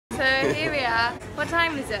So here we are. What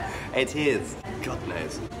time is it? It is, God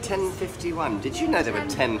knows, 10:51. Did you know there were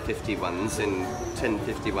 10:51s in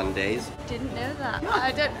 10:51 days? Didn't know that.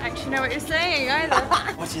 I don't actually know what you're saying either.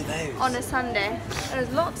 What are those? On a Sunday.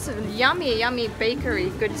 There's lots of yummy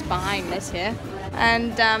bakery goods behind us here.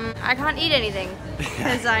 And I can't eat anything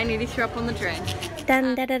because I nearly threw up on the train.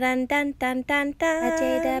 Dun dun dun dun dun dun dun.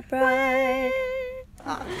 Jade bride.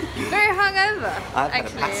 Very hungover, I've had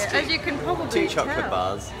actually, a pasty, as you can probably 2 chocolate tell.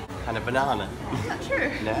 bars and a banana. Is that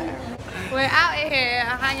true? No. We're out here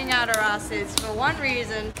hanging out our asses for one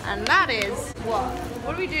reason, and that is what?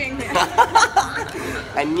 What are we doing here?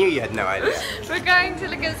 I knew you had no idea. We're going to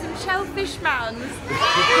look at some shellfish mounds.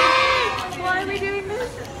 Why are we doing this?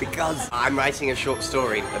 Because I'm writing a short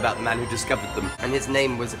story about the man who discovered them, and his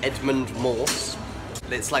name was Edmund Morse.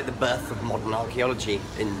 It's like the birth of modern archaeology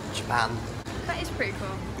in Japan. That is pretty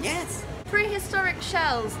cool. Yes. Prehistoric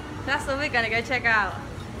shells. That's what we're going to go check out.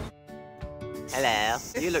 Hello.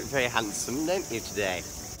 You look very handsome, don't you, today?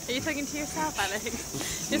 Are you talking to yourself,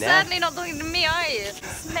 Alex? You're No. certainly not talking to me, are you?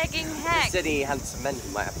 Smegging heck. There's any handsome men who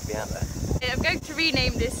might have to be out there. I'm going to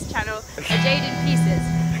rename this channel Jade in Pieces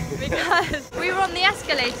because we were on the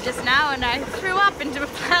escalator just now and I threw up into a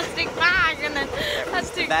plastic bag and then had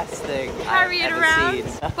to Best thing carry I've it ever around.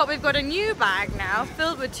 seen. But we've got a new bag now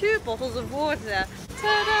filled with 2 bottles of water.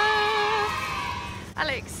 Ta-da!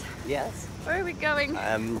 Alex, Yes. where are we going?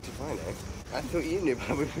 I know. I thought you knew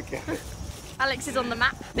where we were going. Alex is on the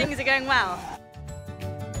map. Things are going well.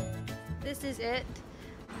 This is it.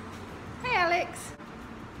 Hey, Alex.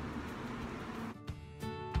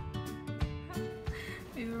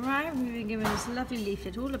 We've arrived and we've been given this lovely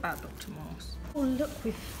leaflet all about Dr. Morse. Oh, look,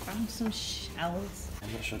 we've found some shells.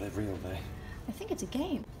 I'm not sure they're real though. I think it's a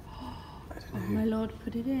game. I don't Oh know. my lord,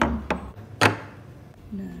 put it in.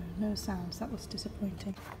 No sounds. That was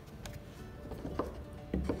disappointing.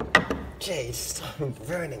 Jade, stop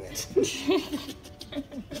ruining it.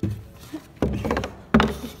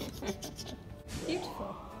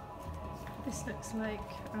 Beautiful. This looks like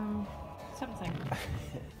something.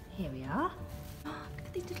 Here we are. Look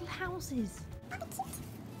at these little houses.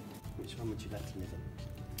 Which one would you like to live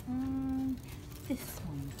in? This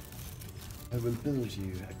one. I will build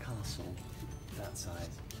you a castle that size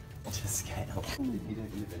to scale. If you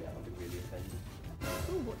don't live in it, I'll be really offended.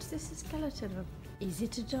 Oh, what's this? A skeleton of? Is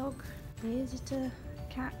it a dog? Is it a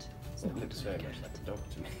cat? It's It not looks a very cat. much like a dog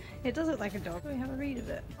to me. It does look like a dog. Let me have a read of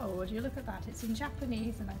it. Oh, would you look at that? It's in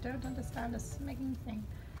Japanese and I don't understand a smegging thing.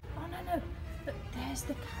 Oh, no. But there's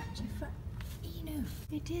the kanji for Inu.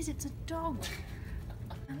 It is, it's a dog.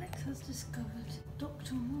 Alex has discovered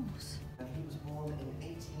Dr. Morse. He was born in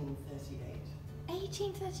 1838.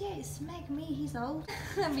 1838, smeg me, he's old.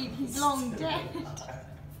 I mean, he's long dead.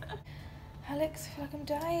 Alex, I feel like I'm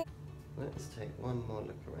dying. Let's take one more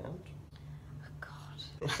look around. Oh,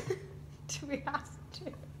 God. Do we have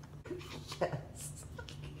to? Yes.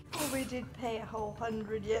 Well, we did pay a whole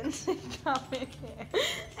 100 yen to come in here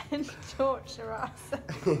and torture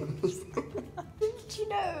ourselves. Didn't you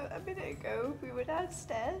know a minute ago we were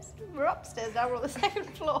downstairs? We're upstairs now, we're on the 2nd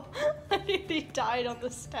floor. I nearly died on the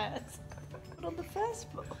stairs. But on the 1st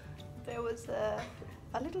floor, there was a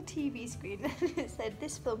little TV screen and it said,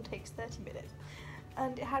 this film takes 30 minutes.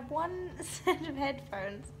 And it had one set of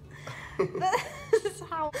headphones. That's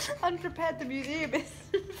how unprepared the museum is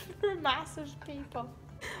for a mass of people.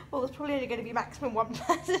 Well, there's probably only going to be maximum 1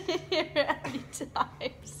 person in here at any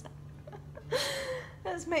time. So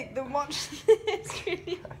let's make them watch this. It's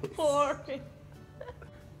really boring.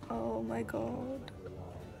 Oh my god.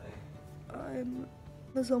 I'm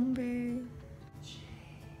a zombie.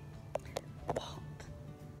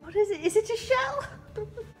 What is it? Is it a shell?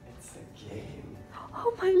 It's a game.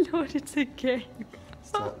 Oh my lord, it's a game.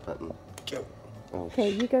 Start button. Go. Oh, Okay,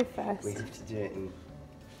 you go first. we have to do it in...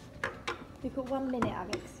 We've got 1 minute,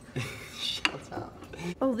 Alex. Shut up.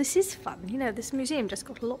 Oh, this is fun. You know, this museum just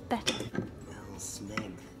got a lot better. Oh,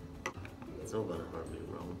 Smeg. It's all gone horribly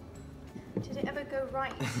wrong. Did it ever go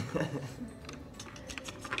right?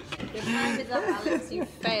 Your time is up, Alex. You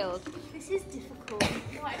failed. This is difficult.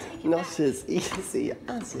 Right, take it Not back. as easy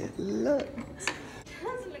as it looks. It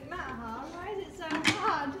doesn't look that hard. Why is it so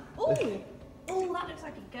hard? Oh, that looks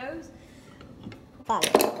like it goes. 10,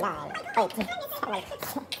 9, 8, 7, 5,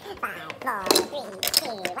 4, 3, 2,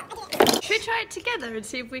 1. Should we try it together and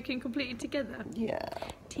see if we can complete it together? Yeah.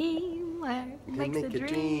 Teamwork Can makes make the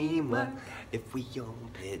dream work. if we all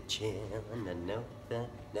pitch in. And I know that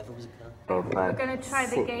never was a car. We're going to try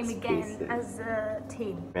the game again as a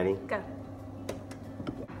team. Ready? Go.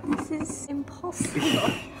 This is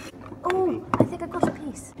impossible. Oh, I think I got a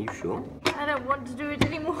piece. Are you sure? I don't want to do it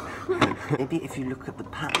anymore. Maybe if you look at the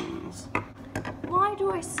patterns. Why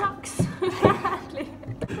do I suck so badly?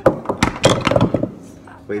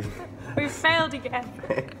 We've failed again.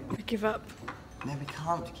 I give up. No, we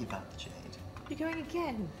can't give up, Jade. You're going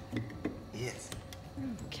again? Yes.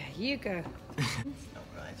 Okay, you go. It's not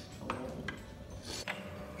right.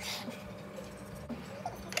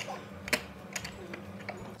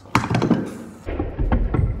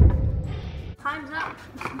 Time's up.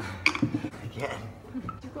 Again.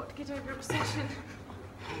 You've got to get over your obsession.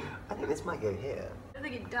 I think this might go here. I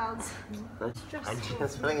think it does. I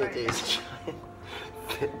just what I'm going to do is try and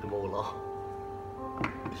fit them all off.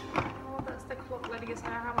 Oh, that's the clock letting us know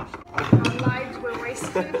how much our lives we're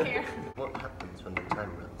wasting here. What happens when the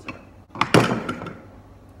time runs out?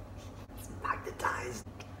 It's magnetized.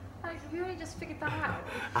 Alex, have you only just figured that out?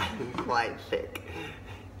 I'm quite thick.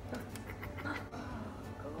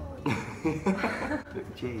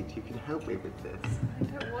 Look, Jade, you can help me with this. I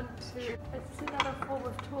don't want to. It's another form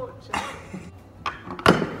of torture.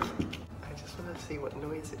 I just want to see what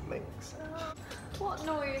noise it makes. What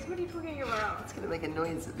noise? What are you talking about? It's going to make a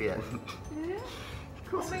noise at the end. Yeah?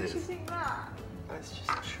 Of course What it makes is. you think that? That's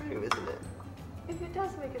just true, isn't it? If it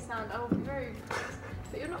does make a sound, I will be very impressed.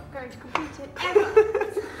 But you're not going to complete it ever.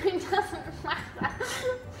 So it doesn't matter.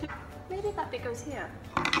 Maybe that bit goes here.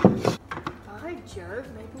 By Jove,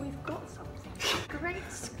 maybe we've got something.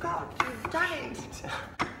 Great Scott, we've done it. It's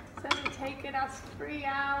only taken us 3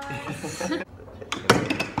 hours.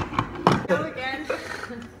 Go again.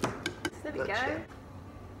 There we go. Gotcha.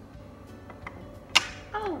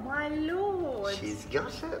 Oh my lord. She's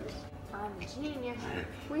got it. I'm a genius.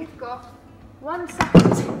 We've got 1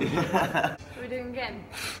 second. Are we doing again?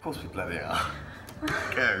 Of course we bloody are.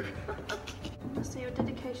 Go. So your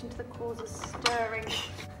dedication to the cause is stirring.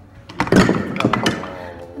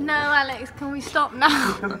 Oh. No, Alex, can we stop now?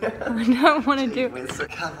 I don't want to do it.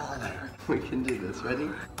 Come on. We can do this. Ready?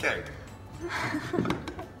 Go.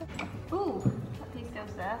 Ooh, that piece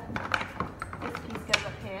goes there. This piece goes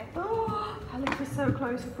up here. Oh, Alex, we're so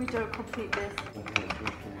close if we don't complete this.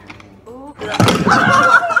 Ooh.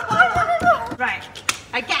 Right,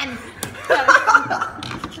 again.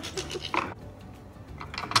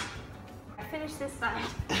 I finished this side.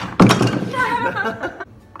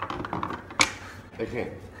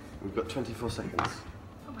 Okay, we've got 24 seconds.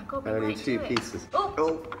 Oh my god, we Only might 2 do it. pieces. Oh,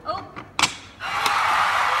 Oh. oh.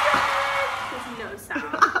 There's no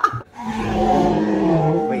sound.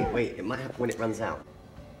 Wait, it might happen when it runs out.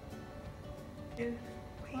 2,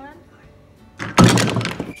 1.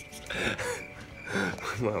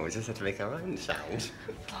 Well, we just have to make our own sound.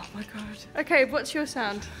 Oh my god. Okay, what's your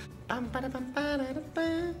sound?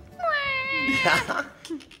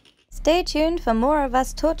 Stay tuned for more of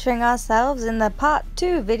us torturing ourselves in the part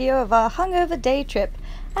 2 video of our hungover day trip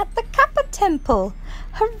at the Kappa Temple.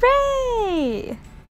 Hooray!